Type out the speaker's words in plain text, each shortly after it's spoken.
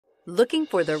Looking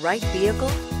for the right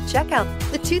vehicle? Check out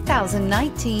the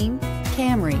 2019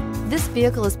 Camry. This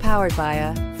vehicle is powered by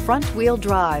a front-wheel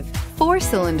drive,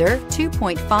 4-cylinder,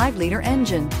 2.5-liter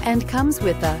engine, and comes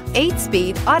with a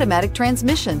 8-speed automatic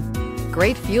transmission.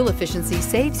 Great fuel efficiency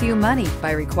saves you money by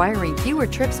requiring fewer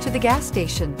trips to the gas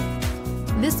station.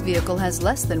 This vehicle has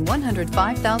less than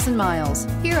 105,000 miles.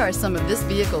 Here are some of this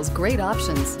vehicle's great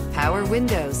options: power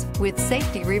windows with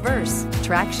safety reverse,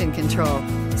 traction control,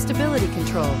 stability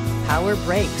control, power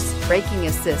brakes, braking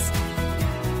assist.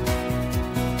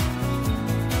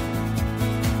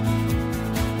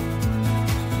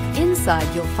 Inside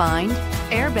you'll find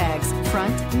airbags,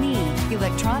 front knee,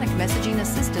 electronic messaging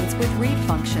assistance with read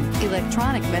function,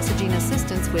 electronic messaging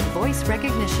assistance with voice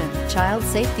recognition, child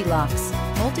safety locks,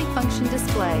 multifunction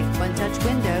display, one-touch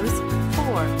windows,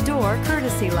 4-door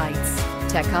courtesy lights,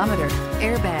 tachometer,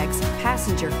 airbags,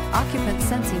 passenger, occupant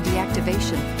sensing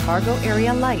deactivation, cargo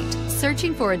area light.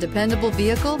 Searching for a dependable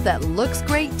vehicle that looks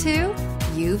great too?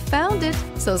 You found it,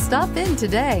 so stop in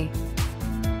today.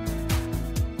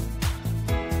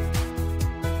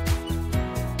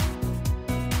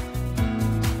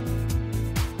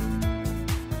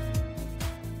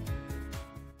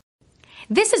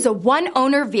 This is a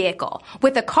one-owner vehicle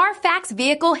with a CARFAX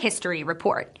Vehicle History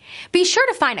Report. Be sure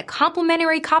to find a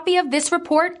complimentary copy of this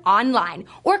report online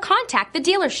or contact the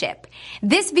dealership.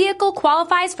 This vehicle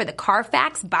qualifies for the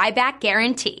CARFAX Buyback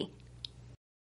Guarantee.